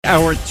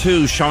Hour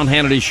 2, Sean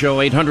Hannity Show,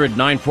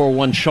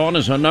 800-941-SEAN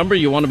is our number.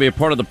 You want to be a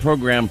part of the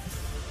program.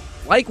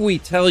 Like we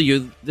tell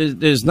you,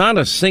 there's not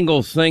a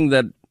single thing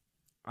that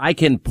I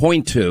can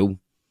point to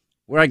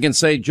where I can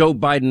say Joe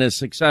Biden is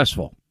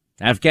successful.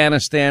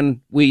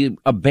 Afghanistan, we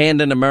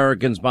abandoned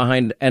Americans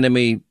behind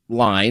enemy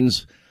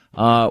lines,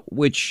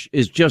 which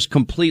is just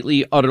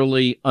completely,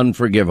 utterly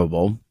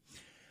unforgivable.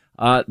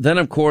 Then,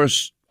 of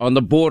course, on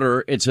the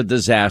border, it's a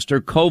disaster.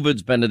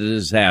 COVID's been a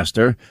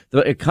disaster. The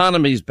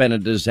economy's been a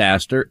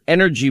disaster.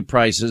 Energy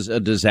prices,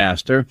 a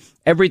disaster.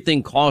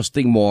 Everything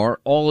costing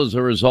more, all as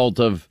a result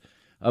of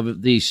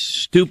these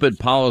stupid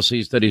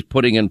policies that he's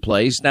putting in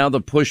place. Now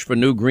the push for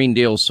new Green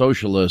Deal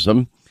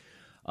socialism.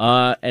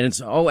 And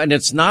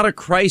it's not a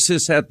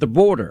crisis at the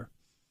border.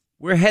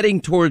 We're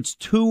heading towards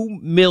 2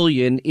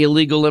 million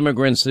illegal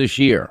immigrants this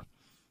year.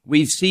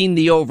 We've seen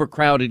the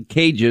overcrowded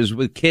cages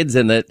with kids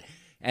in it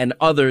and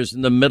others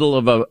in the middle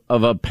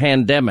of a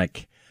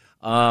pandemic.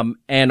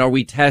 And are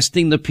we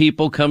testing the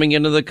people coming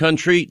into the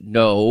country?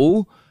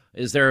 No.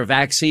 Is there a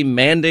vaccine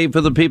mandate for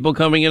the people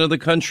coming into the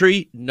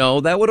country? No,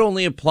 that would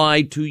only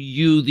apply to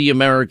you, the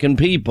American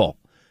people.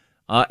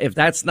 If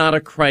that's not a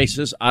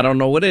crisis, I don't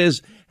know what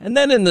is. And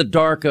then in the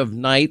dark of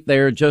night,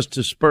 they're just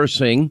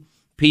dispersing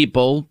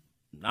people,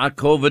 not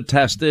COVID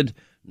tested,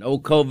 no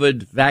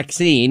COVID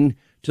vaccine,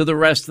 to the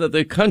rest of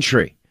the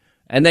country.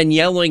 And then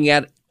yelling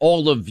at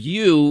all of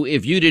you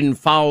if you didn't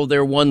follow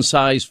their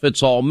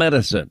one-size-fits-all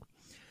medicine.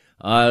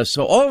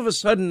 So all of a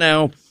sudden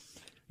now,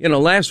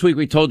 last week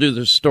we told you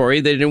the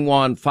story. They didn't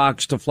want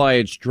Fox to fly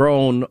its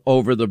drone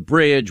over the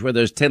bridge where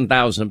there's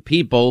 10,000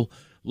 people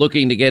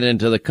looking to get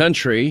into the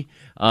country.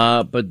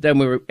 But then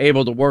we were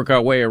able to work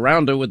our way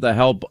around it with the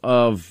help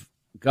of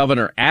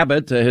Governor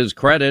Abbott. To his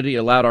credit, he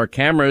allowed our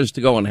cameras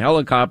to go in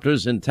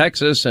helicopters in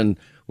Texas, and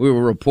we've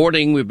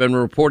been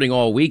reporting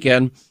all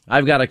weekend.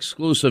 I've got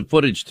exclusive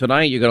footage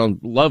tonight you're going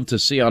to love to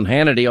see on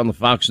Hannity on the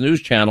Fox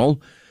News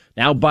channel.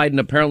 Now Biden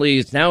apparently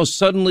is now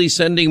suddenly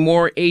sending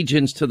more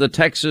agents to the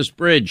Texas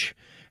bridge,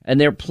 and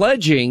they're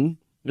pledging,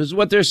 this is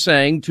what they're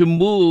saying, to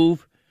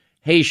move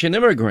Haitian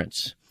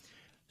immigrants.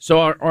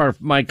 So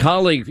my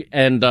colleague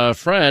and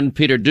friend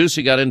Peter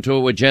Doocy got into it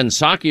with Jen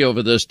Psaki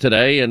over this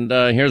today, and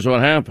here's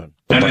what happened.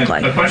 And then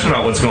a question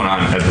about what's going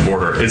on at the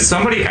border. Is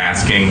somebody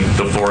asking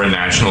the foreign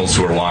nationals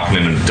who are walking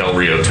into Del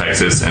Rio,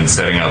 Texas, and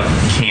setting up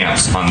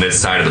camps on this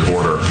side of the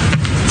border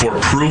for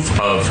proof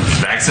of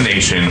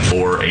vaccination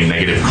or a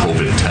negative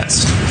COVID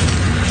test?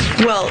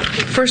 Well,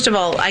 first of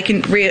all, I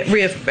can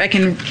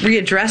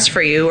readdress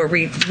for you or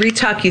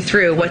re-talk you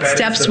through what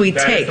steps we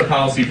take. That is the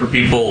policy for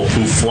people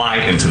who fly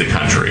into the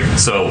country.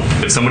 So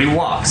if somebody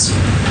walks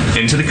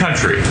into the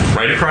country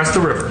right across the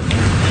river,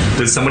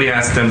 does somebody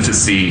ask them to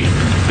see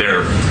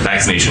their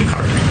vaccination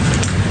card?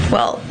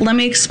 Well, let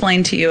me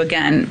explain to you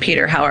again,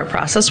 Peter, how our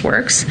process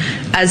works.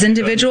 As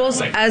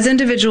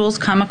individuals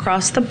come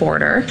across the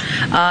border,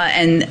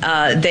 and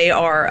they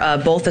are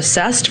both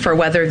assessed for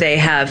whether they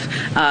have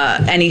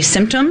any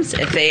symptoms.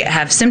 If they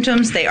have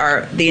symptoms,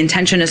 the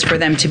intention is for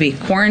them to be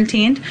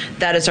quarantined.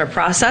 That is our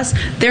process.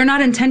 They're not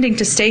intending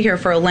to stay here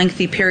for a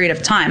lengthy period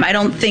of time. I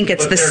don't think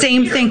it's the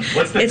same thing.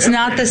 It's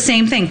not the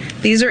same thing.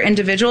 These are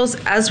individuals,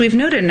 as we've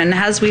noted and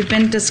as we've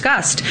been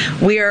discussed.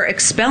 We are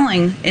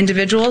expelling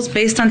individuals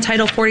based on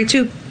Title 42.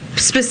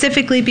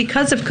 Specifically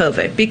because of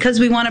COVID,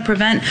 because we want to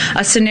prevent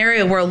a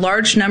scenario where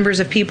large numbers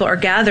of people are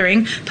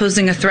gathering,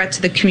 posing a threat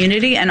to the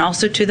community and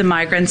also to the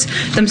migrants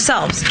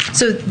themselves.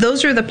 So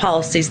those are the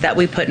policies that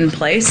we put in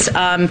place,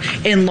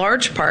 in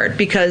large part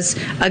because,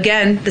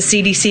 again, the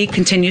CDC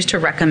continues to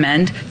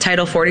recommend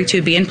Title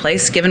 42 be in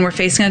place given we're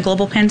facing a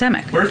global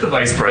pandemic. Where's the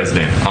vice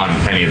president on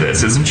any of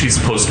this? Isn't she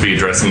supposed to be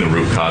addressing the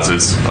root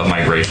causes of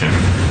migration?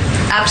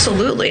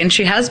 Absolutely. And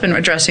she has been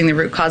addressing the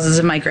root causes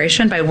of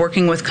migration by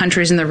working with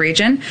countries in the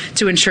region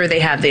to ensure they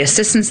have the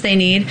assistance they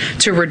need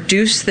to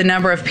reduce the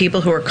number of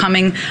people who are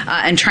coming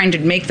and trying to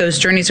make those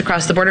journeys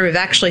across the border. We've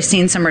actually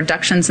seen some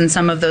reductions in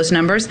some of those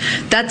numbers.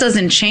 That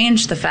doesn't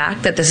change the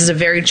fact that this is a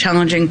very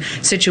challenging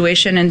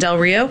situation in Del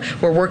Rio.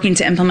 We're working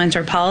to implement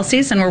our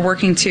policies and we're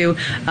working to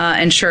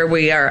ensure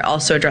we are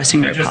also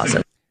addressing root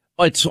causes.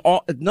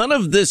 None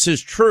of this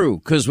is true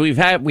because we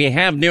have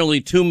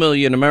nearly 2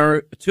 million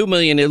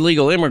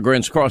illegal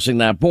immigrants crossing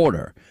that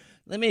border.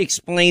 Let me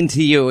explain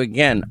to you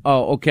again.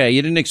 Oh, okay.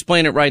 You didn't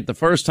explain it right the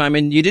first time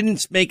and you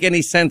didn't make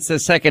any sense the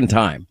second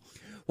time.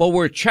 Well,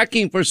 we're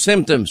checking for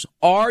symptoms.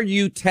 Are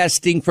you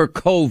testing for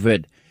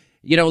COVID?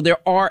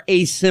 There are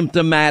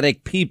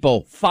asymptomatic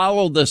people.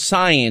 Follow the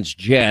science,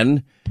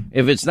 Jen,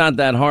 if it's not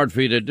that hard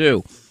for you to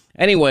do.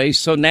 Anyway,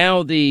 so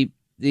now the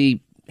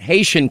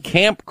Haitian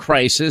camp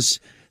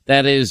crisis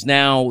that is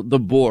now the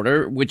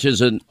border, which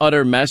is an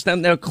utter mess.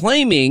 And they're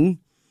claiming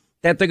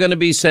that they're going to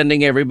be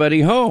sending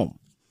everybody home.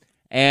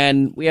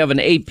 And we have an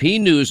AP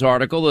News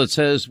article that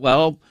says,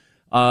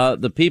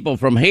 the people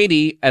from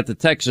Haiti at the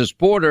Texas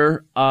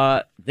border,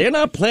 they're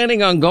not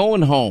planning on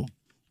going home.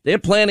 They're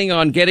planning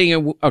on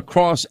getting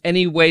across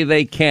any way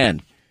they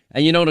can.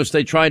 And you notice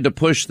they tried to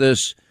push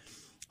this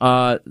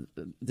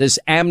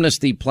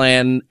amnesty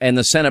plan, and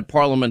the Senate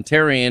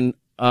parliamentarian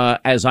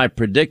as I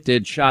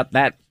predicted, shot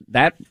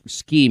that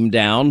scheme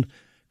down.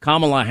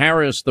 Kamala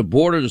Harris, the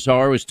border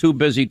czar, was too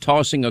busy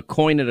tossing a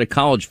coin at a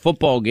college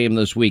football game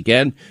this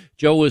weekend.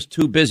 Joe was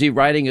too busy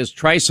riding his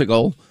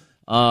tricycle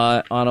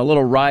on a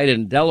little ride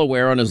in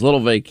Delaware on his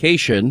little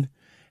vacation.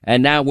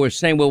 And now we're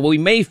saying, well, we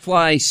may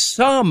fly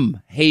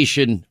some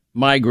Haitian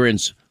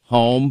migrants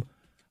home.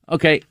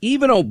 Okay,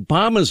 even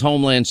Obama's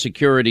Homeland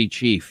Security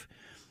chief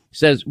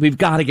says we've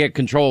got to get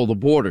control of the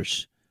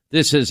borders.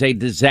 This is a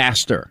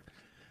disaster.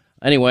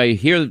 Anyway,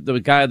 here the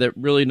guy that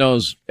really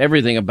knows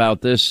everything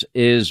about this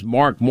is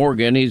Mark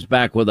Morgan. He's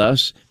back with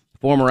us,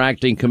 former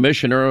acting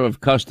commissioner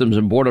of Customs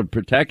and Border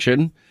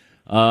Protection.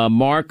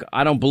 Mark,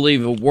 I don't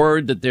believe a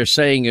word that they're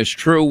saying is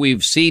true.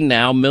 We've seen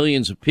now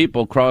millions of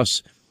people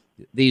cross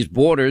these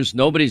borders.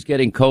 Nobody's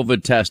getting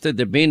COVID tested.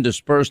 They're being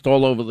dispersed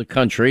all over the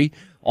country,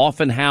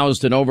 often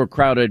housed in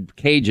overcrowded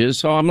cages.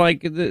 So I'm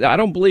like, I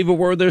don't believe a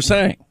word they're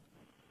saying.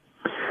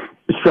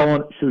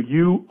 Sean,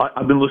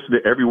 I've been listening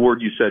to every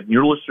word you said.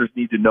 Your listeners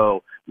need to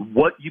know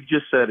what you've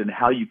just said and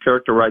how you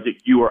characterize it.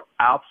 You are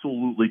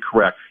absolutely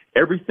correct.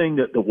 Everything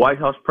that the White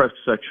House press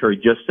secretary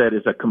just said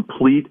is a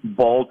complete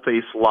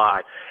bald-faced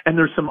lie. And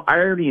there's some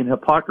irony and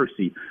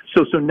hypocrisy.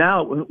 So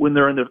now when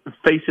they're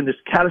facing this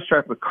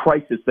catastrophic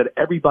crisis that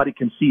everybody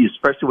can see,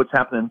 especially what's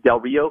happening in Del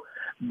Rio,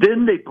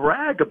 then they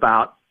brag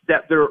about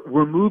that they're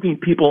removing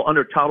people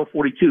under Title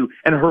 42,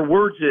 and her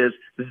words is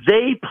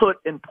they put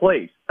in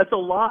place. That's a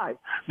lie.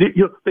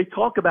 They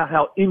talk about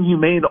how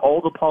inhumane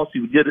all the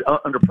policy we did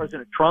under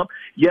President Trump,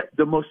 yet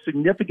the most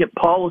significant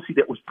policy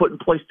that was put in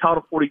place,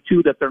 Title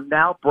 42, that they're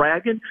now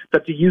bragging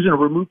that they're using to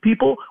remove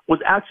people, was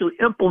actually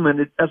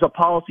implemented as a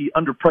policy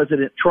under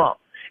President Trump.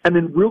 And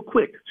then real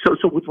quick, so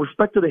with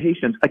respect to the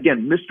Haitians,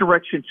 again,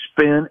 misdirection,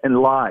 spin,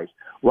 and lies.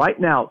 Right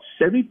now,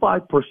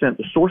 75%,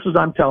 the sources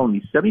I'm telling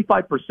you,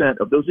 75%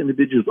 of those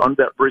individuals on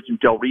that bridge in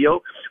Del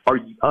Rio are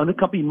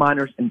unaccompanied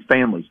minors and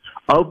families,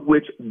 of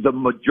which the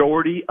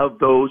majority of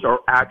those are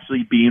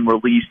actually being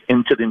released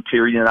into the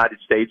interior United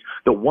States.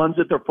 The ones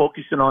that they're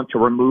focusing on to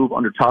remove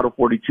under Title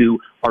 42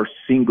 are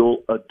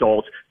single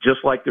adults, just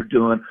like they're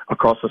doing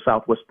across the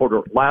southwest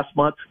border. Last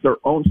month, their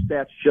own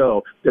stats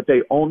show that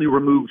they only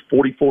removed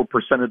 44%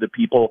 of the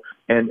people,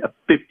 and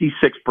 56%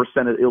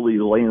 of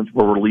illegal aliens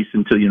were released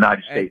into the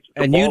United States.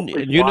 And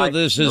you know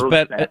this is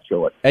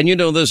and you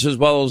know this as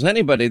well as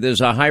anybody.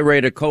 There's a high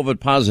rate of COVID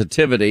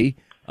positivity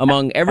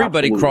among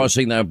everybody Absolutely.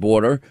 crossing that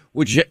border,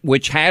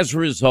 which has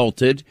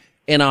resulted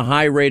in a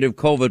high rate of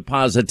COVID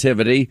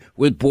positivity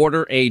with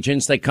border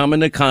agents that come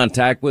into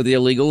contact with the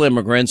illegal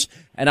immigrants,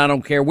 and I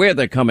don't care where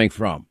they're coming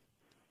from.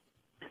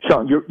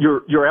 Sean,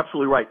 you're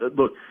absolutely right.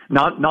 Look,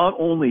 not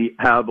only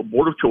have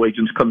Border Patrol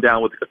agents come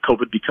down with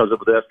COVID because of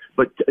this,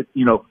 but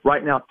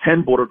right now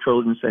 10 Border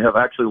Patrol agents have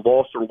actually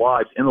lost their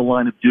lives in the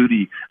line of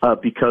duty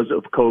because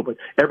of COVID.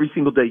 Every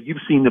single day,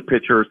 you've seen the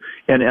pictures,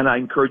 and I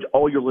encourage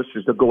all your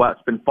listeners to go out,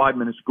 spend 5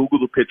 minutes, Google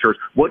the pictures.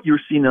 What you're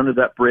seeing under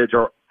that bridge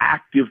are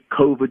active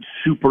COVID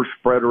super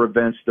spreader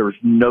events. There's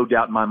no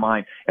doubt in my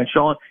mind. And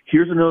Sean,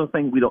 here's another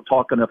thing we don't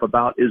talk enough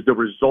about is the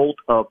result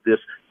of this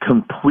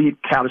complete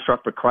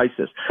catastrophic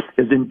crisis.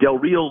 Is in Del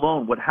Rio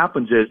alone, what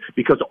happens is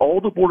because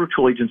all the Border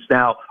Patrol agents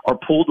now are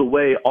pulled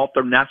away off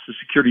their national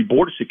security,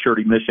 border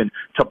security mission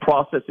to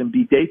process and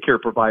be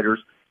daycare providers.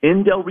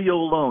 In Del Rio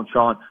alone,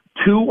 Sean,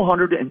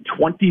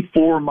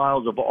 224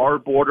 miles of our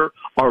border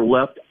are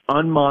left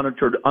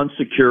unmonitored,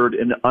 unsecured,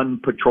 and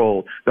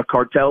unpatrolled. The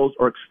cartels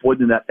are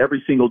exploiting that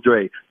every single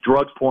day.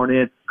 Drugs pouring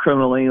in,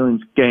 criminal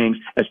aliens, gangs,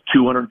 as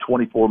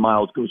 224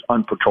 miles goes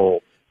unpatrolled.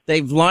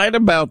 They've lied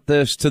about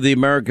this to the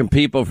American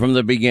people from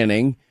the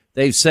beginning.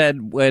 They've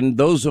said when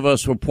those of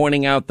us were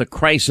pointing out the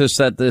crisis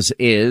that this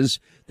is,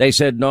 they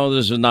said, no,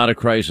 this is not a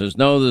crisis.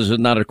 No, this is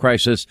not a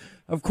crisis.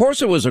 Of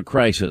course it was a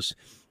crisis.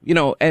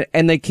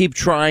 And they keep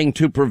trying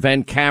to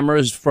prevent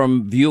cameras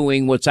from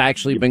viewing what's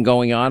actually been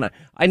going on.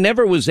 I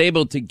never was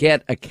able to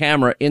get a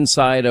camera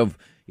inside of,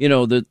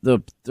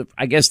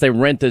 I guess they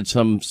rented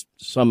some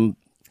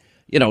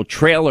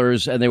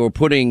trailers and they were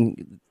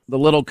putting the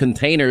little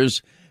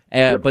containers,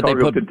 but they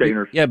put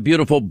containers.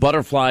 Beautiful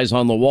butterflies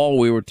on the wall,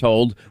 we were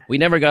told. We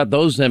never got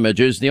those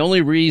images. The only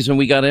reason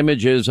we got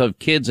images of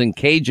kids in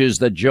cages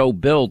that Joe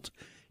built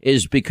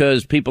is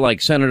because people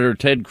like Senator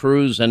Ted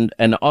Cruz and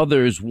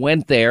others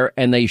went there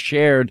and they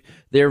shared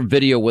their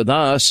video with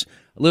us.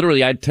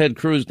 Literally, I had Ted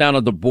Cruz down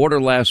at the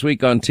border last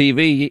week on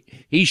TV.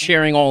 He's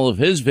sharing all of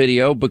his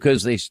video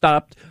because they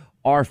stopped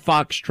our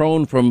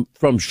Foxtrone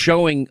from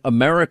showing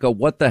America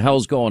what the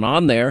hell's going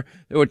on there.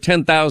 There were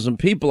 10,000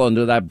 people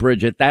under that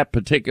bridge at that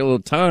particular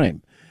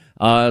time.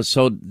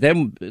 So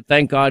then,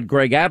 thank God,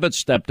 Greg Abbott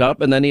stepped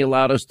up, and then he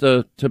allowed us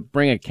to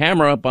bring a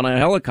camera up on a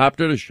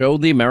helicopter to show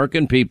the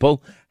American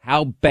people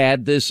how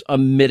bad this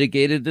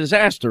unmitigated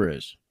disaster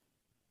is.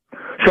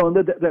 Sean,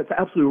 that's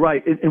absolutely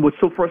right. And what's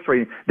so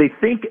frustrating, they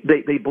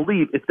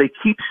believe if they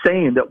keep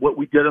saying that what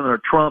we did under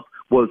Trump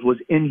was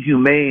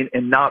inhumane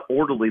and not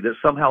orderly, that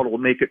somehow it will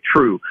make it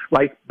true,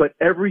 right? But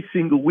every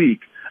single week,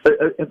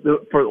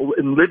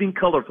 in living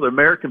color for the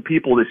American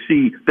people to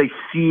see. They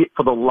see it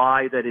for the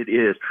lie that it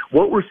is.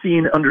 What we're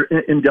seeing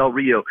in Del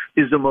Rio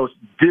is the most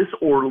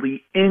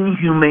disorderly,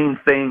 inhumane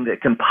thing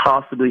that can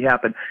possibly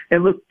happen.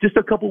 And look, just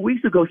a couple of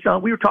weeks ago,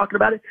 Sean, we were talking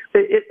about it.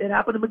 It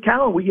happened in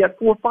McAllen. We had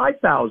 4,000 or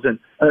 5,000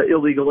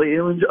 illegal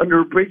aliens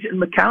under a bridge in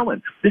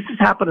McAllen. This is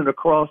happening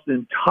across the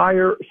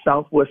entire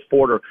southwest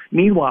border.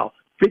 Meanwhile,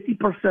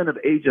 50% of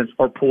agents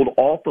are pulled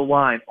off the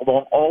line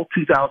along all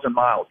 2,000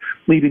 miles,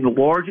 leaving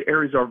large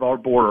areas of our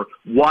border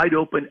wide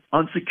open,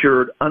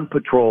 unsecured,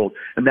 unpatrolled.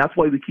 And that's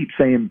why we keep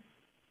saying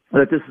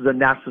that this is a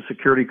national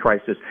security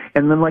crisis.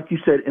 And then, like you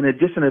said, in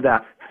addition to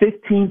that,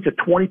 15 to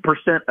 20%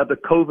 of the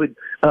COVID,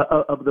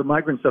 of the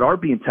migrants that are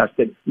being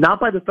tested, not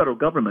by the federal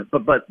government,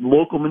 but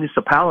local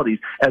municipalities,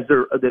 as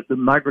the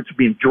migrants are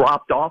being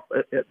dropped off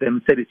at them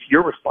and said it's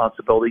your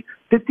responsibility,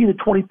 15 to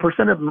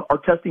 20% of them are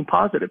testing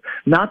positive.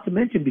 Not to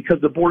mention,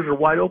 because the borders are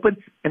wide open,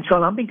 and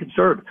Sean, I'm being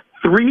conservative,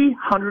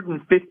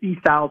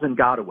 350,000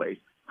 gotaways.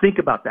 Think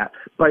about that.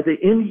 By the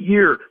end of the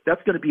year,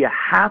 that's going to be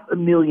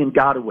 500,000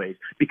 gotaways,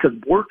 because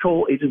Border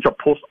Patrol agents are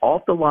pushed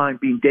off the line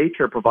being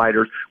daycare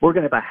providers. We're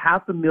going to have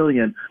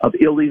 500,000 of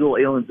illegal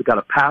aliens that got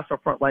to pass our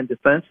frontline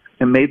defense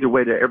and made their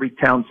way to every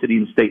town, city,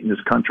 and state in this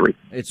country.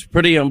 It's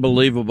pretty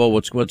unbelievable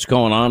what's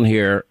going on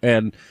here.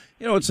 And,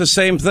 you know, it's the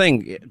same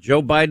thing.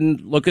 Joe Biden,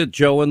 look at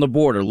Joe and the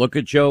border. Look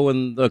at Joe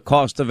and the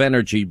cost of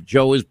energy.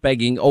 Joe is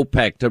begging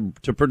OPEC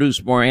to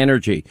produce more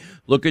energy.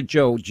 Look at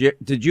Joe.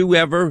 Did you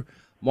ever,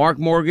 Mark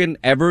Morgan,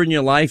 ever in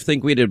your life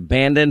think we'd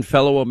abandon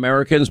fellow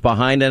Americans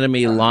behind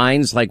enemy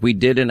lines like we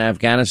did in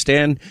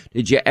Afghanistan?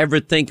 Did you ever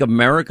think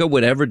America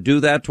would ever do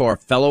that to our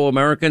fellow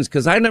Americans?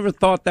 Because I never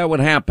thought that would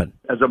happen.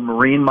 As a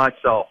Marine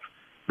myself,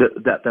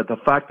 that the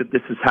fact that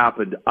this has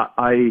happened,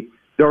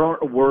 there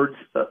aren't words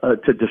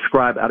to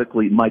describe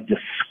adequately my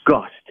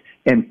disgust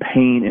and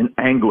pain and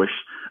anguish.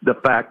 The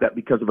fact that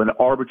because of an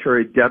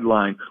arbitrary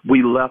deadline,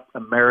 we left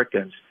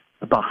Americans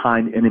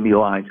behind enemy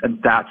lines. And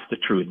that's the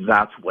truth.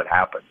 That's what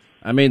happened.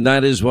 I mean,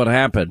 that is what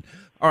happened.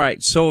 All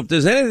right. So if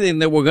there's anything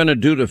that we're going to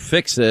do to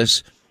fix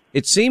this,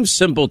 it seems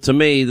simple to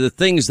me. The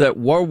things that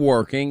were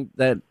working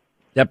that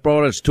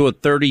brought us to a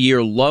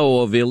 30-year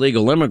low of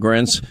illegal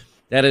immigrants,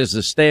 that is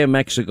the Stay in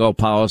Mexico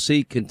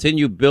policy,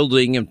 continue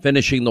building and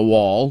finishing the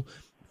wall,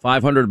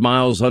 500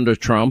 miles under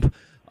Trump.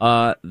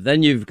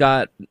 Then you've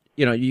got,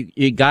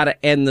 you got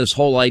to end this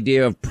whole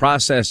idea of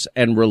process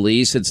and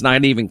release. It's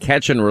not even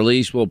catch and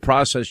release. We'll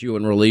process you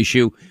and release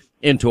you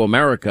into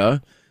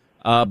America.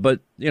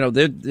 But,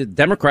 the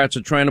Democrats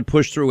are trying to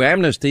push through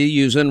amnesty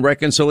using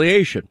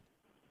reconciliation.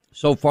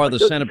 So far, the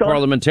Senate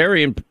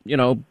parliamentarian,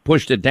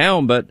 pushed it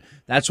down, but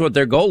that's what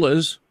their goal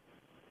is.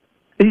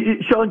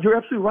 Sean, you're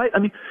absolutely right. I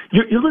mean,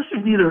 your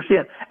listeners need to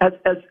understand,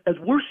 as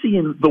we're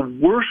seeing the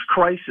worst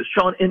crisis,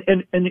 Sean,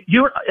 and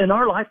you're in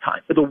our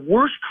lifetime, the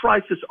worst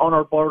crisis on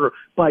our border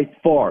by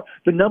far.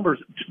 The numbers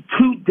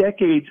 2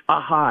 decades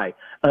high.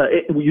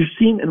 You've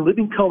seen in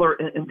living color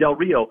in Del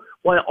Rio.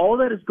 While all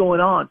that is going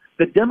on,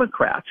 the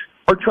Democrats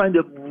are trying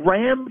to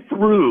ram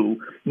through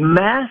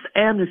mass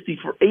amnesty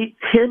for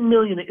 10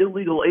 million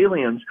illegal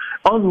aliens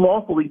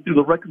unlawfully through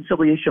the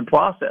reconciliation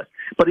process.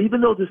 But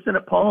even though the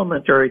Senate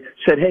parliamentary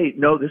said, hey,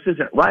 no, this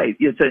isn't right,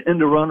 it's an end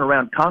to run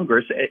around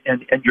Congress,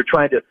 and you're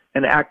trying to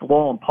enact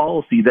law and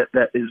policy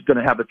that is going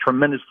to have a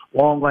tremendous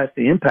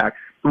long-lasting impact.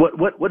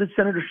 What did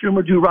Senator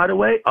Schumer do right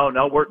away? Oh,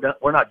 no,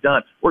 we're not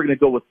done. We're going to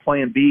go with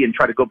Plan B and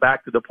try to go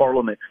back to the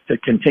Parliament to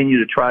continue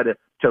to try to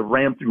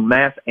ram through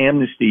mass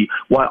amnesty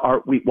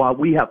while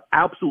we have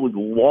absolutely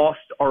lost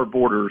our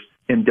borders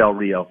in Del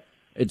Rio.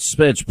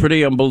 It's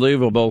pretty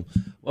unbelievable.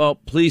 Well,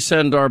 please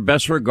send our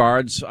best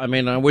regards. I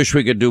mean, I wish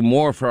we could do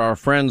more for our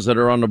friends that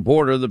are on the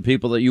border, the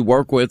people that you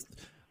work with,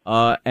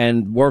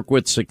 and work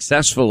with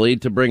successfully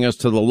to bring us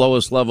to the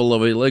lowest level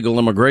of illegal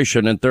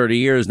immigration in 30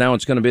 years. Now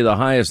it's going to be the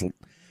highest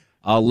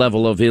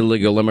level of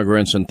illegal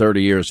immigrants in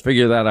 30 years.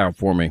 Figure that out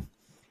for me.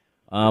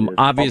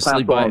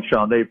 Obviously,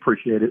 Sean, they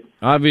appreciate it.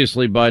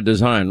 Obviously, by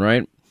design,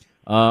 right?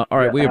 All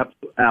right, yeah,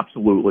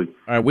 absolutely.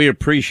 All right, we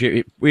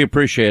appreciate it.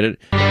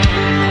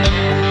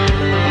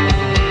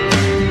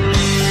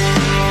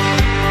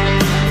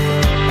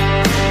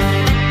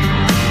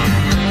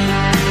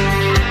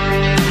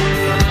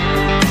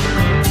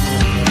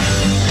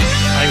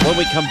 When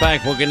we come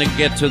back, we're going to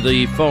get to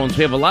the phones.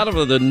 We have a lot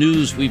of the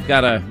news we've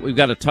got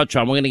to touch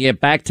on. We're going to get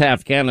back to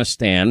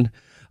Afghanistan.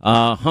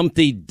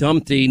 Humpty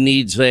Dumpty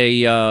needs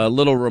a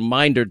little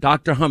reminder.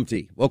 Dr.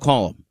 Humpty, we'll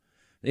call him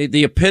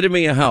the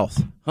epitome of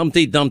health.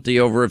 Humpty Dumpty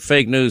over at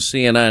Fake News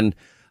CNN.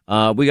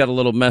 We got a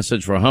little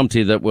message for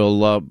Humpty that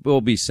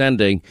we'll be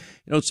sending.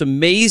 It's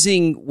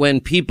amazing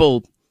when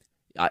people.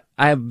 I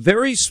have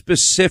very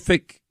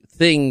specific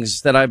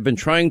things that I've been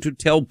trying to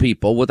tell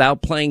people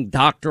without playing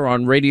doctor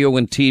on radio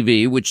and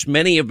TV, which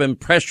many have been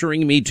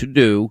pressuring me to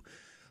do,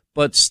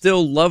 but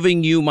still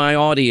loving you, my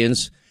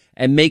audience,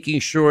 and making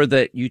sure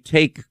that you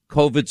take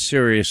COVID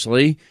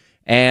seriously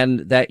and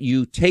that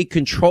you take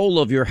control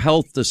of your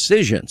health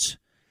decisions.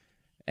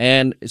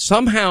 And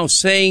somehow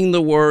saying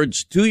the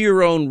words, do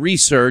your own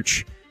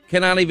research,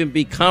 cannot even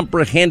be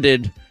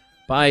comprehended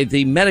by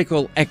the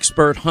medical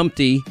expert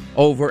Humpty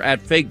over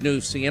at Fake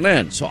News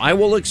CNN. So I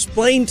will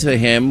explain to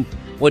him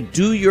what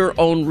do your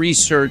own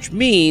research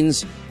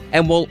means,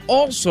 and will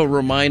also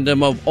remind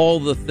him of all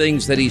the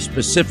things that he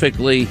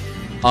specifically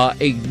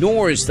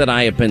ignores that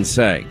I have been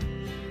saying.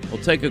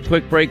 We'll take a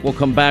quick break. We'll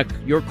come back.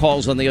 Your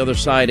calls on the other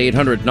side,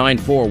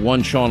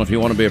 800-941-SEAN, if you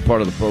want to be a part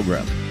of the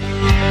program.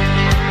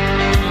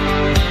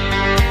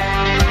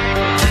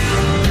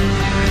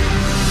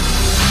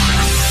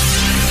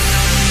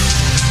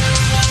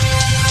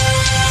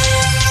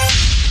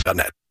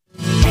 .net.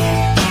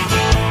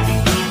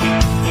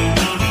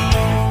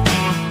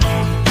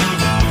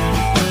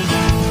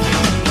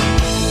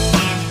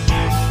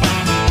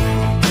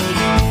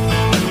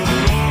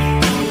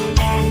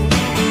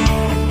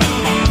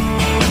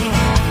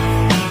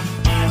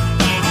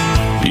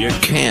 You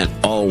can't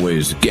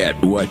always get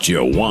what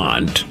you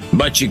want,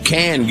 but you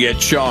can get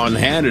Sean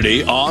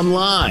Hannity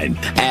online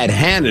at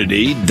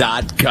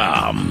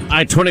Hannity.com.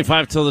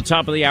 I-25 till the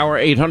top of the hour,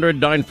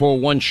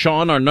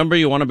 800-941-SEAN, our number.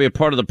 You want to be a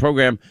part of the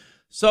program.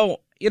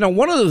 So,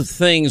 one of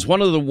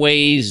the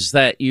ways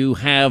that you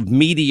have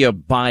media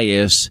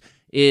bias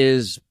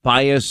is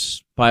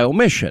bias by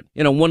omission.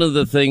 One of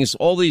the things,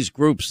 all these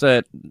groups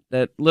that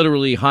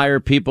literally hire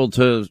people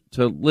to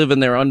live in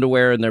their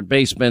underwear in their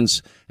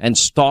basements and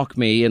stalk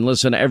me and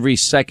listen every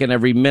second,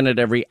 every minute,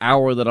 every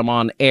hour that I'm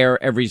on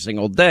air every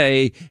single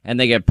day, and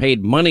they get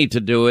paid money to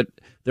do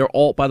it. They're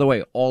all, by the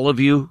way, all of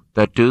you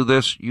that do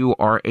this, you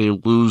are a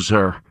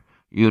loser.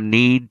 You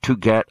need to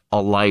get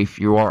a life.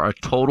 You are a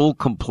total,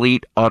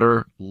 complete,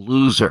 utter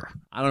loser.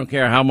 I don't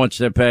care how much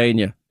they're paying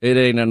you. It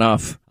ain't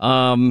enough.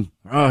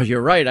 Oh,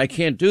 you're right. I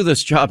can't do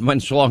this job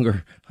much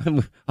longer.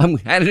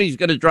 Hannity's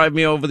going to drive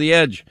me over the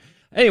edge.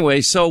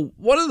 Anyway, so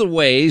one of the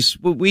ways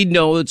we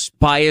know it's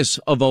bias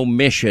of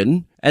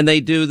omission, and they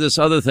do this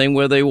other thing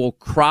where they will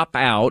crop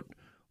out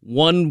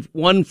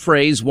one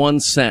phrase, one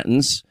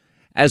sentence,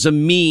 as a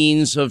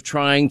means of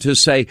trying to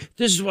say,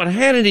 this is what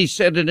Hannity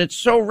said, and it's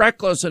so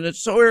reckless, and it's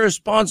so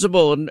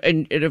irresponsible, and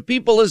if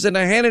people listen to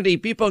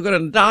Hannity, people are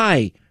going to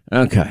die.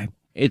 Okay.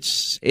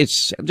 It's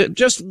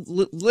just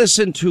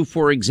listen to,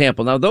 for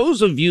example, now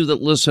those of you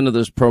that listen to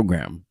this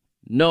program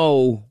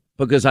know,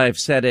 because I've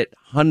said it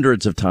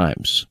hundreds of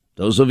times,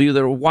 those of you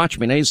that watch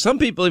me, now some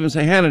people even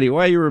say, Hannity,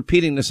 why are you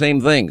repeating the same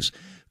things?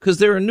 Because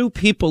there are new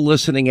people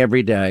listening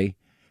every day,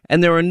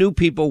 and there are new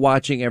people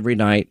watching every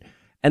night,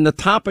 and the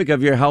topic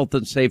of your health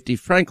and safety,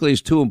 frankly,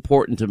 is too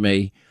important to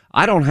me.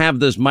 I don't have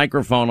this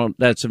microphone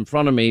that's in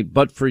front of me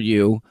but for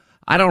you.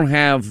 I don't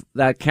have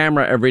that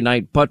camera every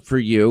night but for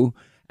you.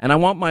 And I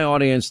want my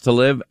audience to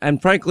live.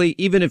 And frankly,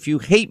 even if you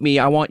hate me,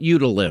 I want you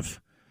to live,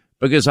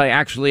 because I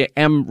actually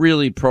am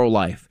really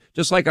pro-life.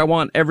 Just like I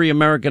want every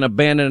American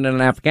abandoned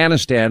in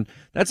Afghanistan.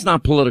 That's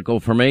not political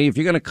for me. If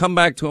you're going to come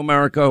back to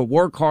America,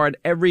 work hard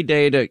every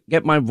day to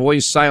get my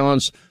voice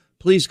silenced,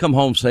 please come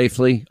home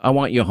safely. I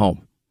want you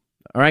home.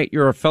 All right.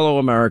 You're a fellow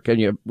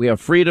American. We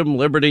have freedom,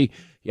 liberty.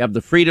 You have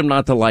the freedom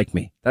not to like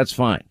me. That's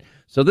fine.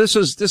 So this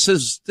is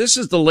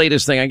the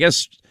latest thing. I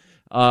guess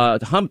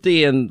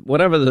Humpty and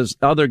whatever this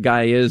other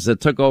guy is that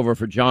took over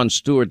for Jon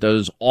Stewart, that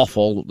is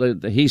awful.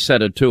 He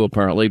said it too,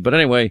 apparently. But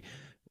anyway,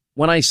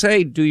 when I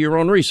say do your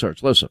own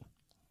research, listen.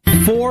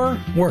 4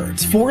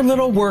 words, 4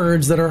 little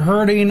words that are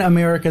hurting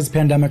America's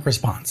pandemic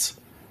response.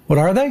 What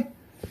are they?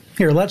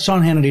 Here, let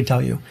Sean Hannity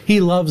tell you.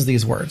 He loves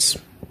these words.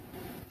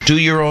 Do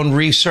your own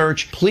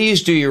research.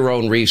 Please do your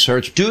own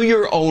research. Do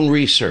your own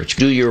research.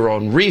 Do your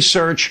own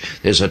research.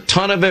 There's a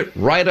ton of it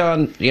right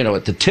on,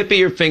 at the tip of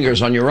your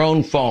fingers on your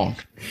own phone.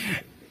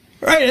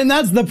 Right, and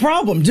that's the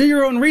problem. Do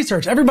your own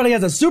research. Everybody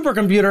has a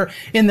supercomputer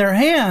in their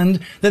hand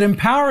that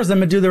empowers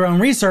them to do their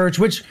own research,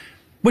 which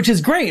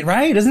is great,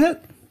 right? Isn't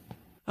it?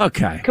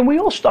 Okay. Can we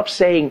all stop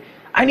saying,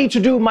 I need to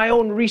do my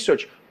own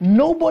research?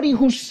 Nobody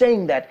who's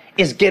saying that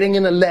is getting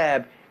in a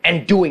lab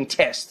and doing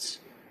tests.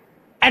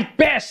 At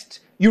best,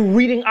 you're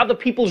reading other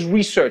people's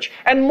research.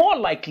 And more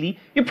likely,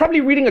 you're probably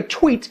reading a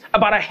tweet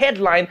about a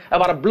headline,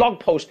 about a blog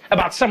post,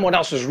 about someone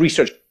else's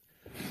research.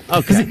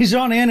 Okay.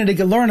 Sean Hannity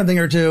could learn a thing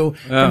or two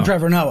from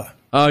Trevor Noah.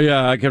 Oh,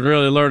 yeah, I could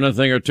really learn a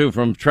thing or two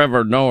from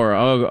Trevor Noah.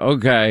 Oh,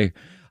 okay.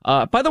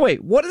 By the way,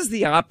 what is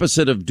the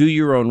opposite of do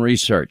your own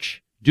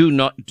research?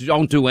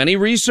 Don't do any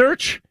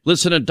research?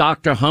 Listen to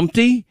Dr.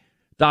 Humpty,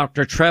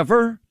 Dr.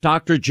 Trevor,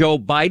 Dr. Joe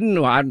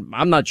Biden.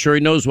 I'm not sure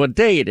he knows what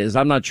day it is.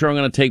 I'm not sure I'm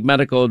going to take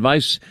medical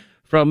advice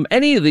from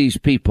any of these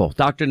people.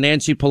 Dr.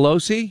 Nancy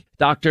Pelosi,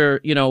 Dr.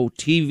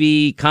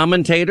 TV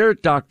commentator,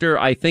 Dr.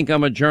 I think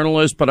I'm a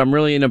journalist, but I'm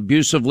really an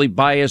abusively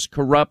biased,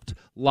 corrupt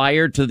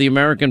liar to the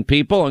American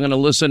people. I'm going to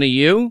listen to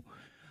you.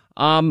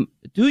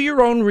 Do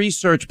your own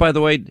research, by the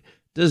way,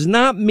 does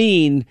not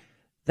mean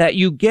that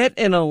you get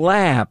in a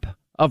lab,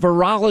 a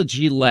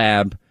virology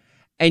lab,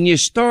 and you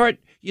start,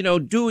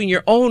 doing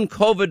your own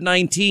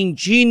COVID-19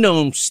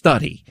 genome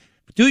study.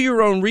 Do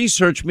your own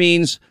research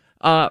means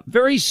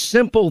very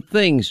simple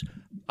things.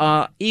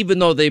 Even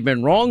though they've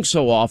been wrong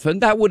so often,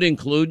 that would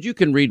include, you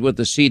can read what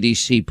the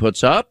CDC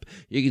puts up.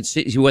 You can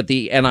see what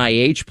the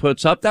NIH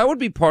puts up. That would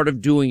be part of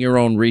doing your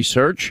own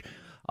research.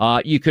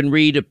 You can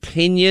read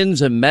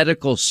opinions and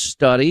medical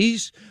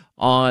studies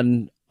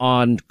on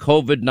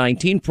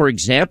COVID-19. For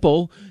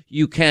example,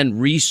 you can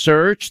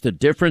research the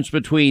difference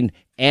between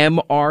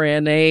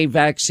mRNA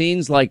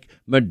vaccines like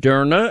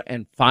Moderna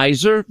and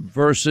Pfizer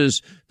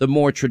versus the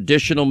more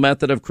traditional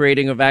method of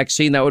creating a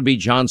vaccine. That would be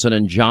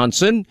Johnson &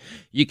 Johnson.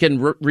 You can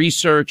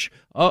research,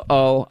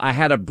 I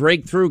had a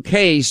breakthrough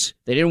case.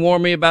 They didn't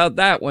warn me about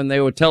that when they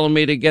were telling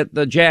me to get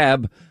the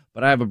jab,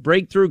 but I have a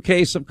breakthrough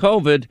case of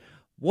COVID.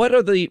 What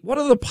are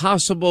the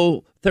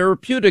possible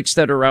therapeutics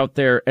that are out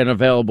there and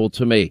available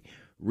to me?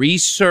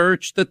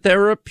 Research the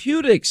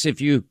therapeutics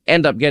if you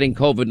end up getting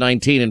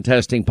COVID-19 and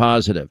testing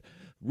positive.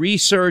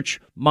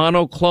 Research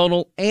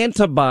monoclonal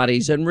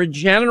antibodies and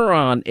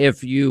Regeneron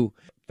if you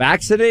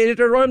vaccinated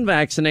or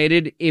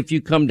unvaccinated if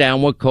you come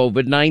down with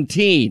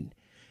COVID-19.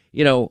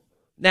 You know,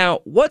 now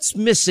what's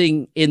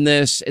missing in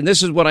this, and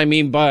this is what I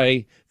mean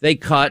by they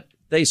cut,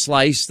 they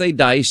slice, they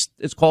dice.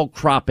 It's called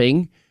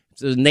cropping.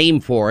 It's a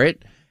name for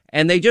it.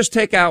 And they just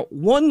take out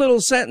one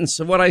little sentence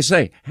of what I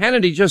say.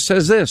 Hannity just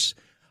says this.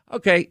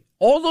 Okay,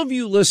 all of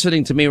you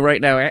listening to me right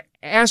now,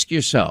 ask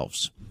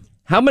yourselves,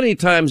 how many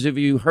times have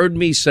you heard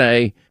me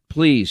say,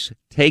 please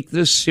take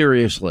this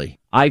seriously?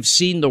 I've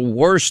seen the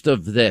worst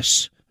of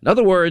this. In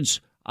other words,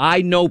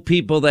 I know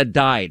people that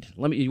died.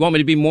 You want me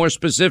to be more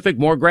specific,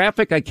 more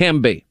graphic? I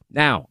can be.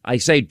 Now, I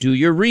say do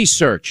your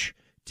research.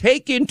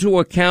 Take into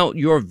account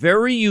your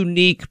very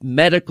unique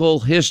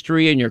medical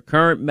history and your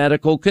current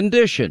medical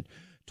condition.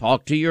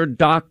 Talk to your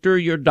doctor,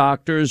 your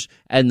doctors,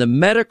 and the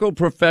medical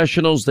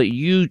professionals that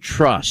you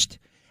trust.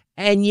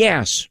 And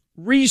yes,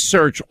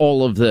 research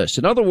all of this.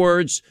 In other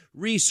words,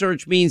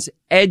 research means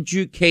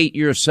educate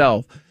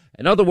yourself.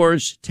 In other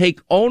words, take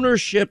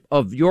ownership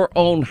of your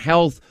own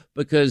health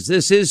because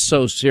this is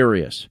so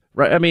serious,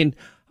 right? I mean,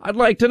 I'd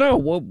like to know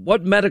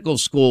what medical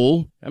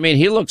school. I mean,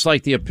 he looks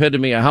like the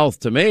epitome of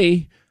health to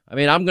me. I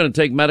mean, I'm going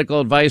to take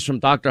medical advice from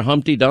Dr.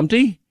 Humpty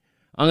Dumpty.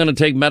 I'm going to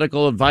take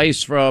medical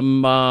advice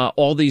from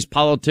all these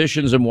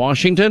politicians in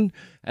Washington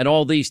and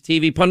all these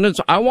TV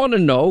pundits. I want to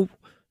know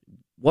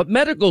what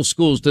medical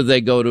schools do they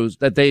go to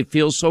that they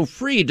feel so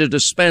free to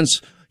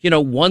dispense,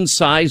 one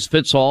size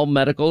fits all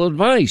medical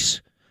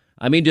advice?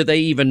 I mean, do they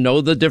even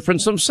know the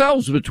difference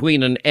themselves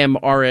between an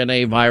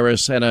mRNA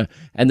virus and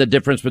the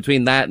difference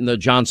between that and the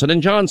Johnson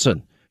 &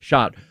 Johnson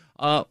shot?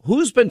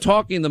 Who's been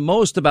talking the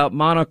most about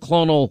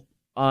monoclonal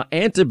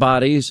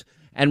antibodies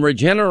and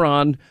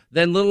Regeneron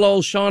than little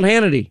old Sean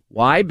Hannity?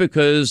 Why?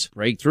 Because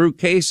breakthrough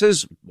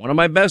cases, one of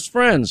my best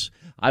friends.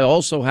 I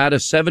also had a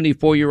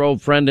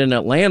 74-year-old friend in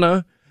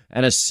Atlanta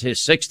and his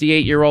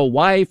 68-year-old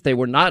wife. They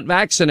were not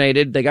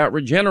vaccinated. They got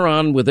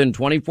Regeneron within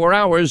 24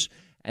 hours,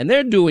 and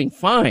they're doing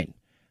fine.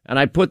 And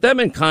I put them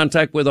in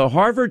contact with a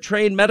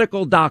Harvard-trained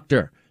medical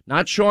doctor,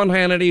 not Sean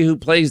Hannity, who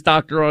plays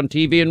doctor on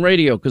TV and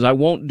radio, because I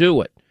won't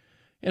do it.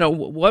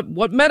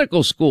 What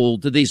medical school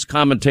do these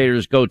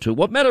commentators go to?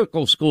 What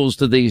medical schools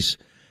do these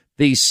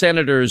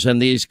senators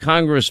and these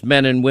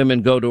congressmen and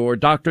women go to, or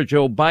Dr.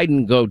 Joe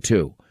Biden go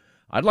to?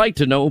 I'd like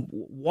to know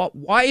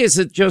why is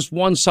it just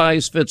one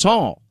size fits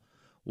all?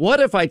 What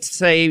if I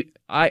say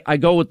I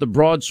go with the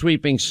broad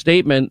sweeping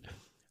statement?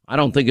 I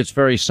don't think it's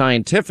very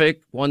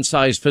scientific. One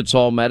size fits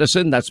all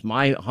medicine. That's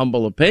my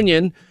humble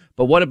opinion.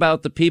 But what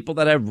about the people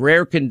that have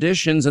rare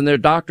conditions and their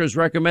doctors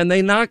recommend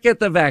they not get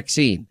the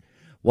vaccine?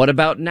 What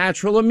about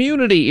natural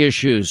immunity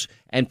issues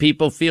and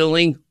people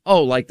feeling,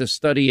 like the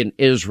study in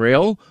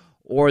Israel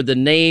or the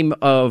name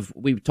of,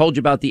 we've told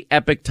you about the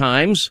Epic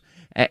Times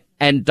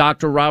and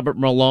Dr. Robert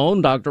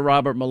Malone. Dr.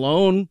 Robert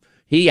Malone,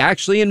 he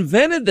actually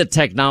invented the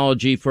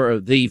technology for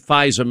the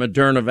Pfizer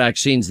Moderna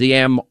vaccines, the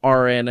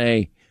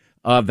mRNA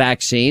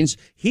vaccines.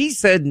 He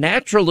said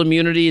natural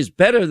immunity is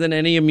better than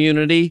any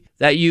immunity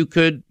that you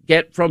could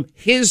get from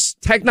his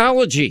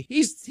technology.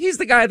 He's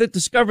the guy that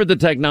discovered the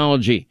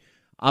technology.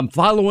 I'm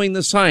following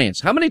the science.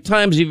 How many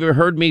times have you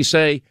heard me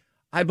say,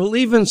 I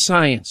believe in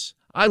science.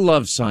 I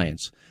love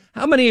science.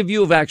 How many of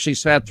you have actually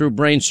sat through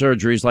brain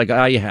surgeries like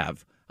I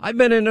have? I've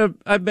been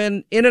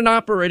in an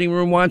operating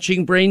room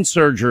watching brain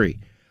surgery.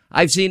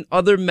 I've seen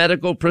other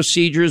medical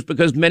procedures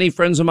because many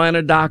friends of mine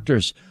are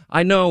doctors.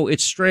 I know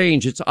it's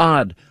strange. It's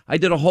odd. I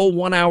did a whole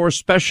 1-hour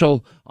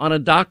special on a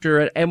doctor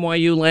at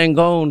NYU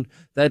Langone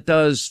that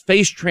does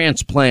face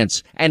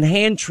transplants and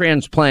hand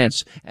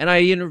transplants. And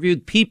I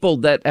interviewed people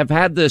that have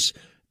had this.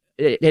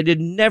 It had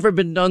never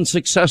been done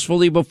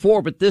successfully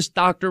before, but this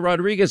Dr.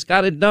 Rodriguez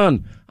got it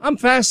done. I'm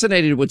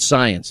fascinated with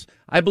science.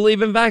 I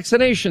believe in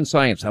vaccination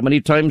science. How many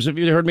times have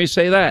you heard me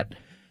say that?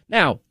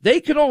 Now,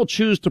 they can all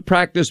choose to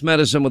practice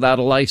medicine without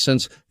a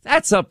license.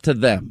 That's up to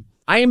them.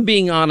 I am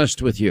being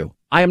honest with you.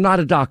 I am not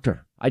a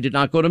doctor. I did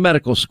not go to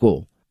medical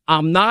school.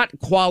 I'm not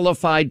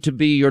qualified to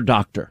be your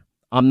doctor.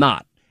 I'm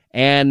not.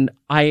 And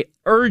I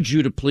urge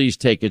you to please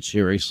take it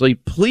seriously.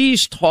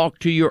 Please talk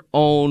to your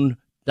own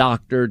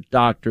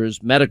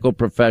doctors, medical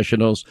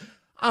professionals.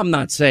 I'm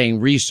not saying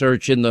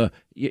research in the,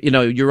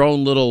 your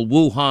own little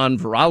Wuhan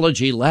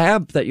virology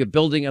lab that you're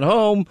building at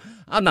home.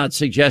 I'm not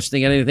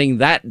suggesting anything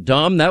that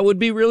dumb. That would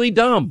be really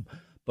dumb.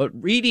 but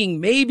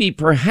reading maybe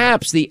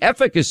perhaps the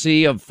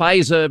efficacy of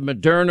Pfizer,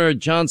 Moderna,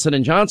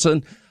 Johnson &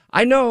 Johnson.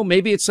 I know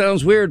maybe it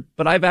sounds weird,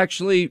 but I've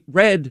actually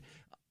read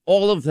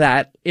all of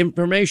that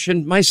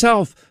information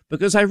myself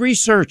because I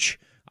research.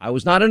 I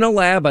was not in a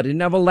lab. I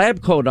didn't have a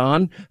lab coat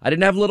on. I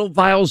didn't have little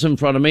vials in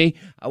front of me.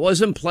 I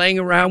wasn't playing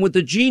around with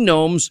the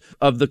genomes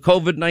of the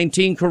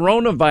COVID-19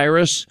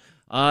 coronavirus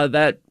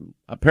that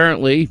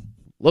apparently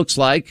looks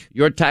like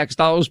your tax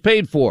dollars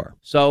paid for.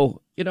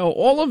 So,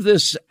 all of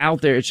this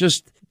out there, it's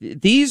just,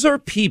 these are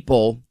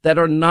people that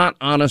are not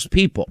honest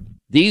people.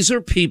 These are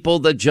people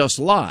that just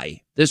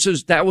lie.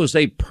 That was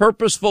a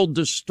purposeful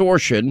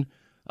distortion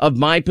of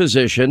my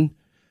position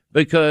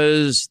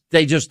because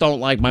they just don't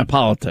like my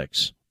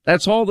politics.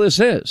 That's all this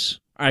is.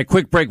 All right,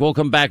 quick break. We'll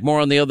come back more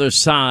on the other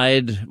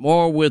side.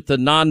 More with the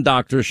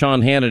non-doctor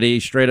Sean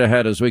Hannity straight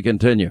ahead as we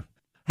continue.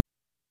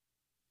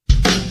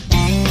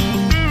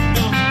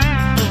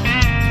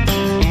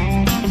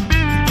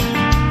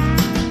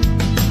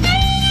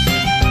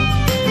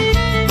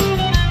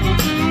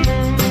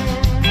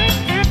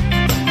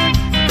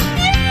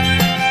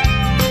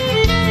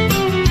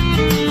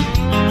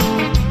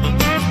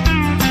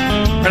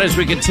 As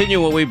we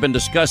continue what we've been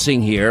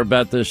discussing here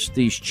about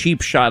these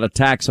cheap shot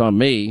attacks on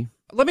me,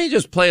 let me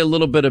just play a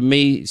little bit of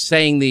me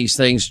saying these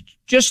things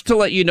just to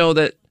let you know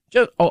that.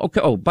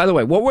 By the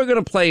way, what we're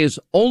going to play is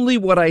only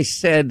what I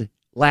said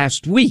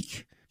last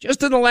week,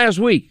 just in the last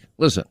week.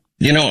 Listen.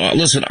 I'm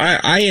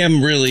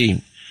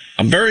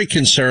very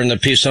concerned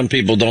that some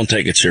people don't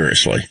take it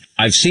seriously.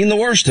 I've seen the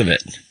worst of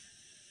it.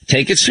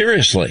 Take it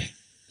seriously.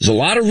 There's a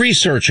lot of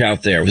research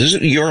out there.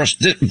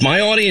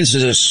 My audience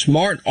is a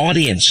smart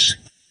audience.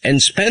 And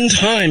spend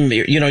time,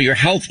 your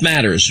health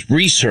matters,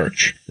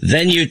 research.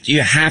 Then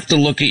you have to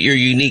look at your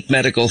unique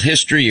medical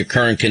history, your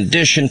current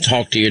condition,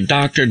 talk to your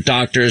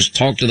doctors,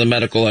 talk to the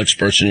medical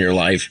experts in your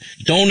life.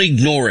 Don't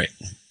ignore it.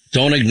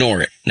 Don't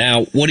ignore it.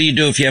 Now, what do you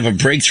do if you have a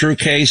breakthrough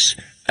case?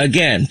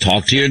 Again,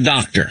 talk to your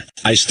doctor.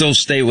 I still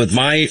stay with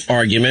my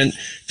argument.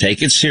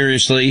 Take it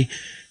seriously.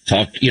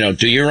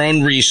 Do your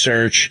own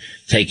research.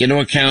 Take into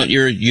account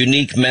your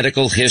unique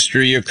medical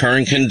history, your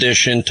current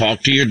condition.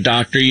 Talk to your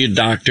doctor, your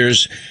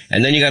doctors,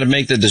 and then you got to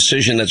make the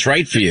decision that's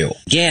right for you.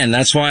 Again,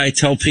 that's why I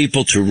tell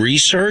people to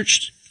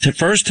research, to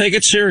first take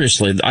it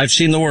seriously. I've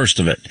seen the worst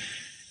of it.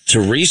 To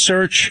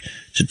research,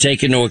 to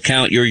take into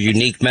account your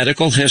unique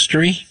medical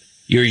history,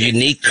 your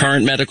unique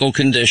current medical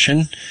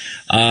condition,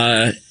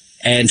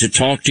 and to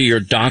talk to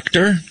your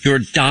doctor, your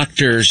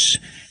doctors,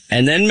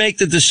 and then make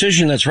the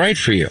decision that's right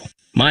for you.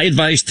 My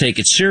advice, take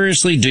it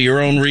seriously, do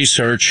your own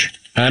research.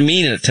 I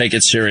mean it, take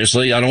it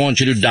seriously. I don't want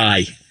you to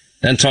die.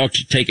 Then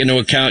take into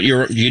account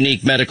your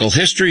unique medical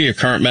history, your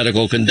current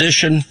medical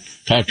condition.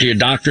 Talk to your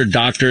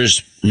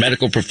doctors,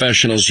 medical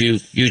professionals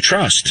you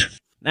trust.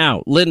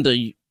 Now, Linda,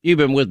 you've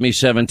been with me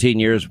 17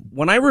 years.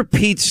 When I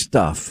repeat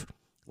stuff,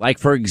 like,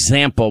 for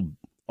example,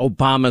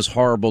 Obama's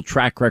horrible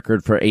track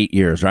record for 8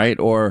 years, right?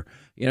 Or,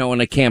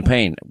 in a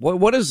campaign,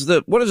 what is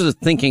the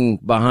thinking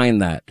behind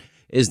that?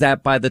 Is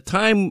that by the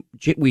time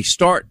we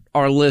start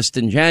our list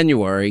in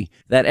January,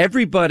 that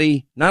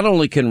everybody not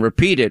only can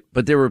repeat it,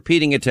 but they're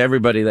repeating it to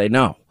everybody they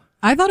know.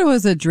 I thought it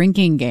was a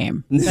drinking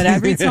game, that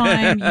every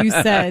time you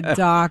said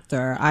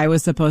doctor, I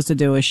was supposed to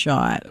do a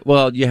shot.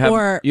 Well, you have,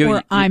 or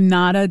I'm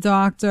not a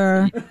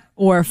doctor,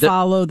 or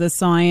follow the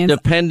science.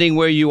 Depending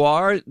where you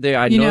are,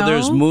 I know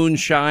there's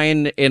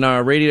moonshine in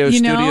our radio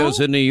studios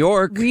in New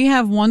York. We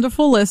have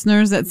wonderful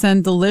listeners that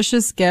send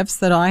delicious gifts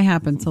that I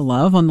happen to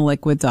love on the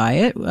liquid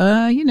diet.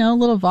 A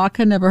little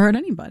vodka never hurt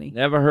anybody.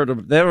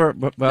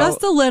 Well,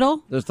 just a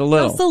little. Just a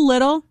little. Just a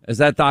little. Is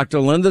that Dr.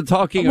 Linda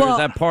talking, or is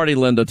that Party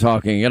Linda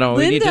talking?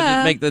 We need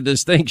to make the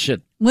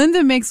distinction.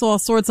 Linda makes all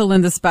sorts of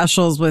Linda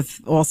specials with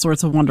all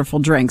sorts of wonderful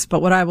drinks.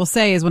 But what I will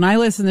say is when I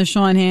listen to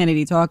Sean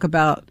Hannity talk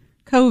about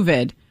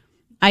COVID,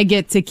 I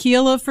get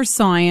tequila for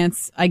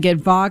science. I get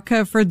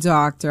vodka for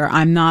doctor.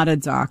 I'm not a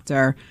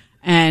doctor.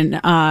 And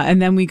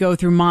then we go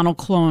through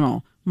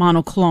monoclonal.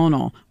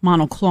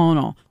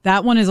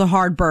 That one is a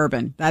hard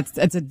bourbon. It's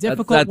a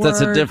difficult word.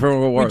 That's a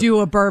different word. We do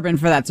a bourbon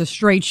for that. It's a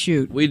straight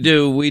shoot. We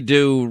do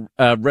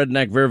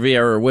Redneck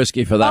Riviera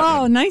whiskey for that.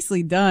 Oh, one.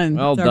 Nicely done.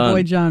 Well done. Our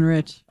boy John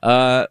Rich.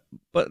 But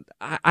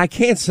I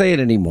can't say it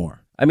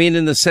anymore. I mean,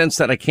 in the sense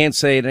that I can't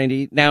say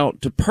it now.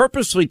 To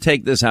purposely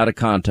take this out of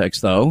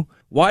context, though.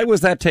 Why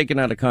was that taken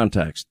out of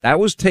context? That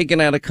was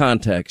taken out of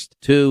context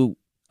to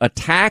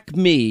attack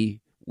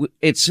me.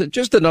 It's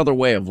just another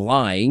way of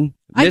lying.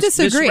 I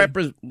disagree.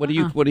 What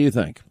do you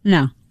think?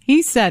 No,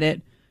 he said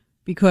it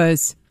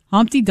because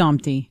Humpty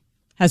Dumpty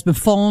has been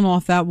falling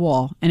off that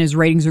wall, and his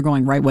ratings are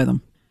going right with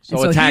him.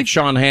 So attack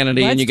Sean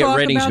Hannity, and you get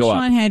ratings go up.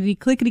 Sean Hannity,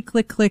 clickety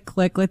click click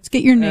click. Let's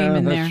get your name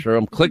in there. That's true.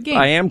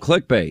 I am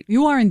clickbait.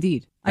 You are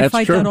indeed. I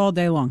fight that all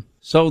day long.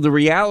 So the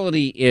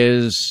reality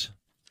is,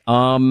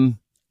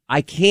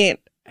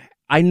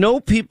 I know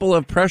people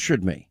have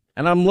pressured me,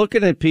 and I'm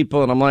looking at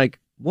people and I'm like,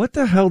 what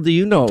the hell do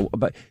you know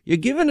about? You're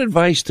giving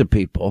advice to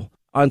people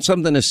on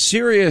something as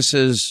serious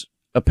as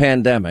a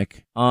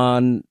pandemic,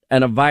 and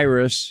a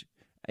virus,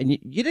 and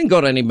you didn't go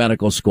to any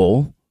medical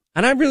school.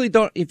 And I really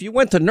don't. If you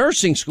went to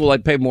nursing school,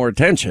 I'd pay more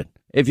attention.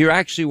 If you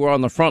actually were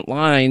on the front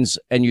lines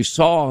and you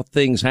saw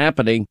things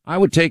happening, I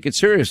would take it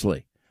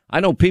seriously. I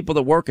know people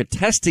that work at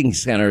testing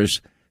centers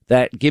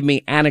that give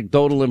me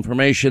anecdotal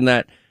information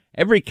that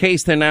every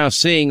case they're now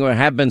seeing or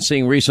have been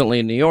seeing recently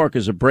in New York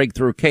is a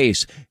breakthrough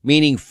case,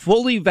 meaning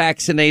fully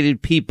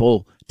vaccinated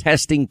people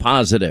testing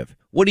positive.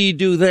 What do you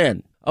do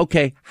then?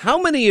 Okay,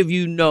 how many of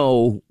you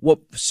know what,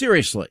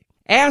 seriously,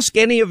 ask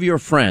any of your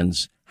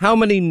friends how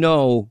many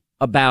know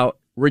about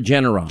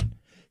Regeneron.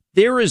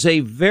 There is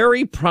a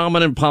very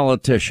prominent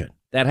politician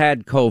that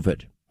had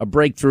COVID, a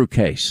breakthrough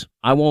case.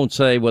 I won't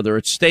say whether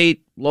it's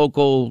state,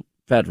 local,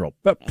 federal,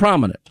 but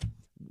prominent.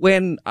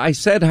 When I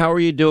said, how are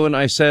you doing?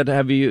 I said,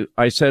 have you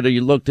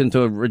looked into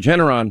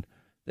Regeneron?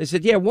 They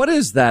said, yeah, what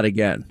is that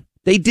again?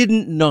 They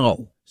didn't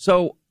know.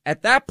 So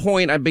at that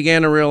point, I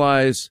began to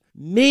realize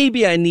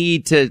maybe I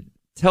need to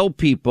tell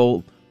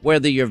people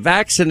whether you're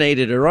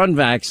vaccinated or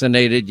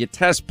unvaccinated, you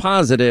test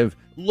positive,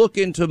 look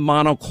into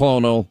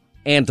monoclonal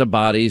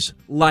antibodies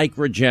like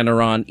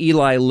Regeneron.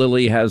 Eli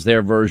Lilly has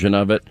their version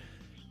of it.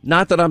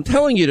 Not that I'm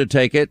telling you to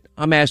take it.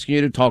 I'm asking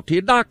you to talk to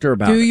your doctor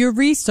about it. Do your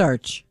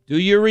research. Do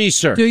your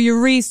research. Do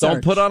your research.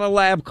 Don't put on a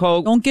lab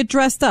coat. Don't get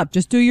dressed up.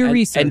 Just do your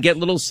research. And get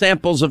little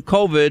samples of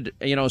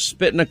COVID,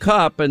 spit in a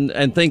cup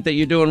and think that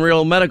you're doing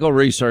real medical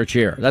research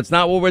here. That's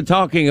not what we're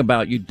talking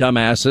about, you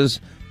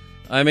dumbasses.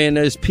 I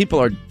mean, people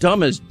are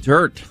dumb as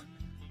dirt.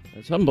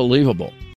 It's unbelievable.